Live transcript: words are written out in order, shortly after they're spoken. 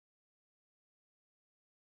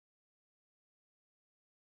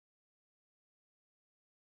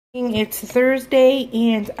It's Thursday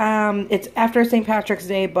and it's after St. Patrick's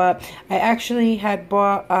Day, but I actually had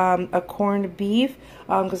bought a corned beef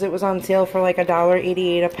because it was on sale for like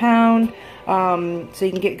 $1.88 a pound. So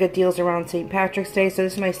you can get good deals around St. Patrick's Day. So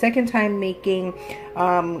this is my second time making,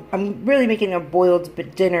 I'm really making a boiled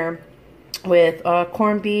dinner with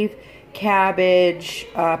corned beef, cabbage,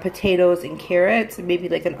 potatoes, and carrots, and maybe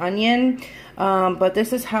like an onion. But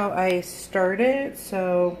this is how I started.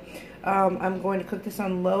 So I'm going to cook this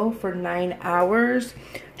on low for 9 hours,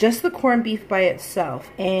 just the corned beef by itself.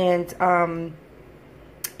 And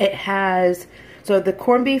it has, so the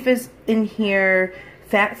corned beef is in here,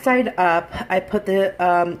 fat side up. I put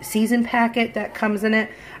the seasoned packet that comes in it.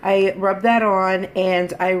 I rub that on,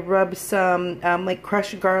 and I rub some like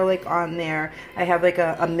crushed garlic on there. I have like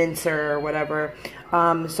a mincer or whatever.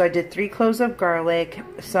 So I did 3 cloves of garlic,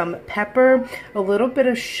 some pepper, a little bit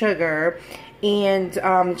of sugar, and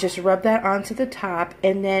just rub that onto the top.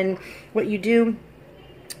 And then what you do,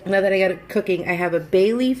 now that I got it cooking, I have a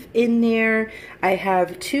bay leaf in there. I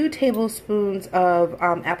have 2 tablespoons of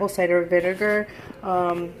apple cider vinegar.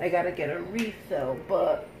 I gotta get a refill,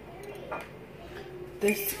 but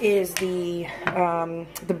this is the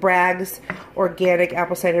Bragg's organic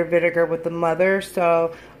apple cider vinegar with the mother.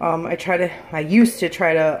 So I used to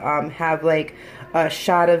try to have like a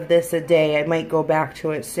shot of this a day. I might go back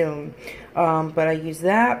to it soon. But I use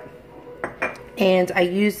that, and I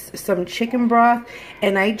use some chicken broth,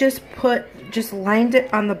 and I just lined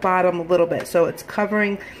it on the bottom a little bit, so it's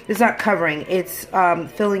covering, it's not covering, it's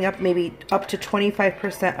filling up maybe up to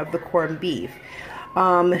 25% of the corned beef.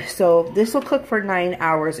 So this will cook for 9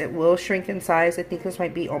 hours. It will shrink in size. I think this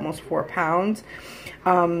might be almost 4 pounds.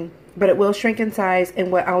 But it will shrink in size,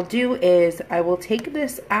 and what I'll do is I will take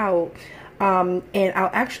this out, and I'll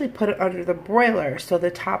actually put it under the broiler so the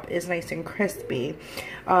top is nice and crispy.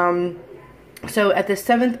 So at the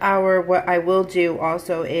 7th hour, what I will do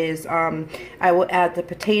also is I will add the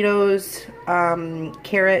potatoes,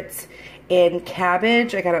 carrots, and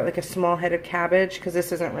cabbage. I got like a small head of cabbage because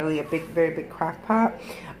this isn't really a very big crock pot.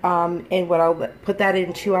 And what I'll put that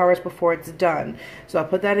in 2 hours before it's done. So I'll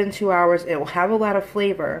put that in 2 hours. It will have a lot of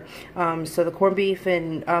flavor. So the corned beef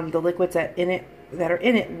and the liquids that are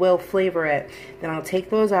in it will flavor it. Then I'll take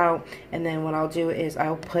those out, and then what I'll do is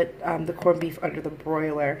I'll put the corned beef under the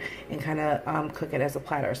broiler and kind of cook it as a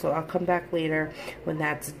platter. So I'll come back later when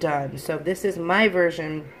that's done. So this is my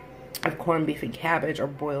version of corned beef and cabbage or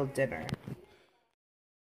boiled dinner.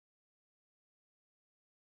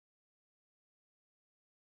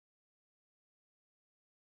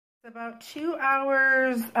 About 2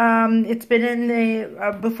 hours. It's been in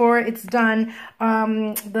the before it's done.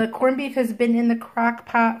 The corned beef has been in the crock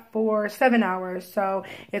pot for 7 hours, so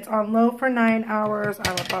it's on low for 9 hours.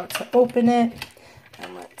 I'm about to open it,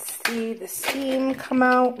 and let's see the steam come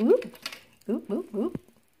out. Oop, oop, oop, oop.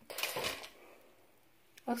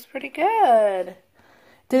 Looks pretty good.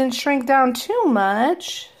 Didn't shrink down too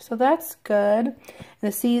much, so that's good.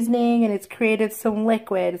 The seasoning, and it's created some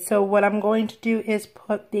liquid. So what I'm going to do is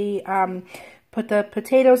put the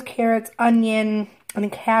potatoes, carrots, onion, and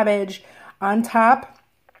cabbage on top,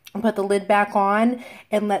 and put the lid back on,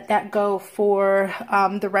 and let that go for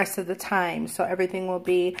the rest of the time. So everything will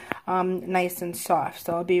be nice and soft.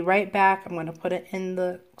 So I'll be right back. I'm going to put it in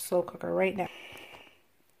the slow cooker right now.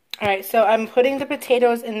 Alright, so I'm putting the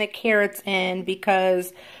potatoes and the carrots in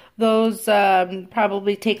because those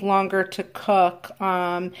probably take longer to cook,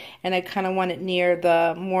 and I kind of want it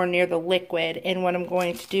more near the liquid. And what I'm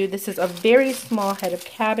going to do, this is a very small head of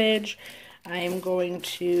cabbage. I am going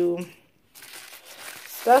to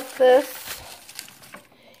stuff this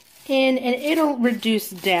in, and it'll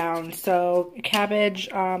reduce down. So cabbage,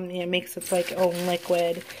 it makes its like own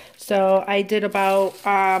liquid. So I did about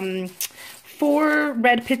 4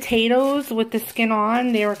 red potatoes with the skin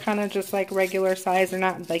on. They were kind of just like regular size. They're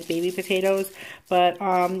not like baby potatoes, but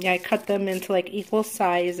yeah, I cut them into like equal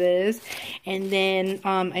sizes. And then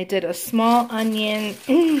I did a small onion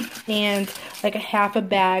and like a half a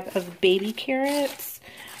bag of baby carrots.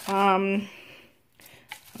 I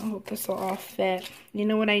hope this will all fit. You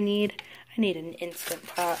know what I need? I need an Instant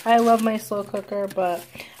Pot. I love my slow cooker, but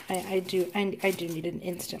I do need an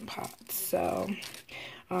Instant Pot. So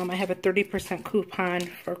I have a 30% coupon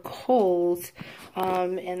for Kohl's,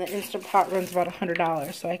 and the Instant Pot runs about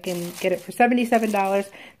 $100, so I can get it for $77.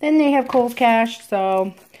 Then they have Kohl's Cash,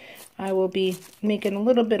 so I will be making a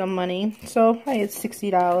little bit of money. So I had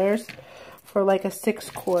 $60 for like a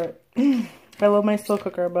 6-quart. I love my slow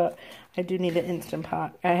cooker, but I do need an Instant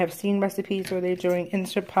Pot. I have seen recipes where they're doing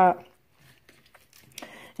Instant Pot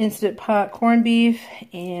corned beef,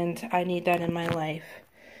 and I need that in my life.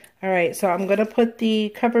 All right, so I'm gonna put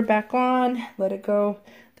the cover back on, let it go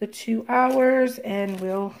the 2 hours, and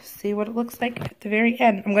we'll see what it looks like at the very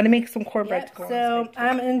end. I'm gonna make some cornbread to go on. So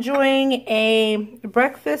I'm enjoying a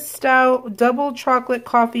breakfast stout, double chocolate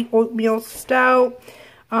coffee oatmeal stout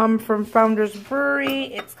from Founders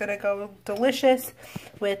Brewery. It's gonna go delicious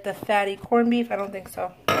with the fatty corned beef. I don't think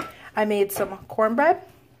so. I made some cornbread.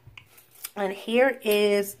 And here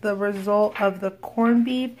is the result of the corned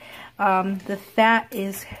beef. The fat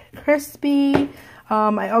is crispy.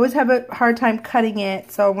 I always have a hard time cutting it,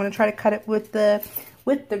 so I'm going to try to cut it with the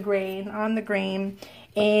grain, on the grain.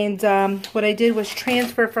 And what I did was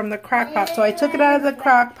transfer from the crock pot. So I took it out of the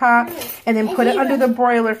crock pot and then put it under the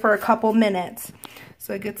broiler for a couple minutes.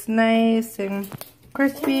 So it gets nice and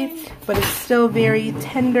crispy, but it's still very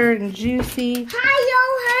tender and juicy. Hi, yo.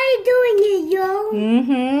 How you doing,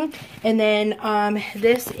 yo? And then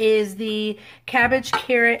this is the cabbage,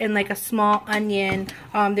 carrot, and like a small onion.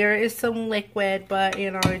 There is some liquid, but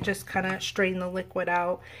you know, I just kind of strain the liquid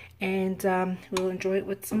out, and we'll enjoy it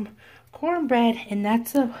with some cornbread, and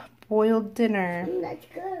that's a boiled dinner. That's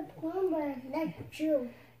good. Cornbread. That's true.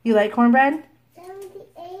 You like cornbread? 70,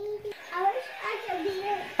 80. I could be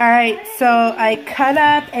here. Alright, so I cut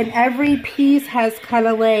up, and every piece has kind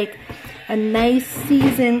of like a nice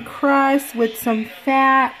seasoned crust with some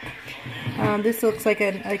fat. This looks like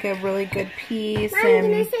a really good piece. I'm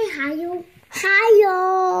gonna say hi, yo. Hi,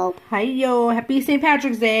 yo. Hi, yo. Happy St.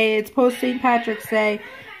 Patrick's Day. It's post St. Patrick's Day.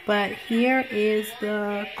 But here is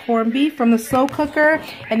the corned beef from the slow cooker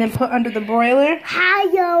and then put under the broiler. Hi,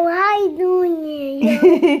 yo. How you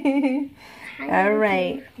doing, yo? All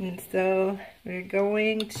right. And so we're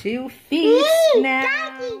going to feast now.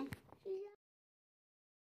 Daddy.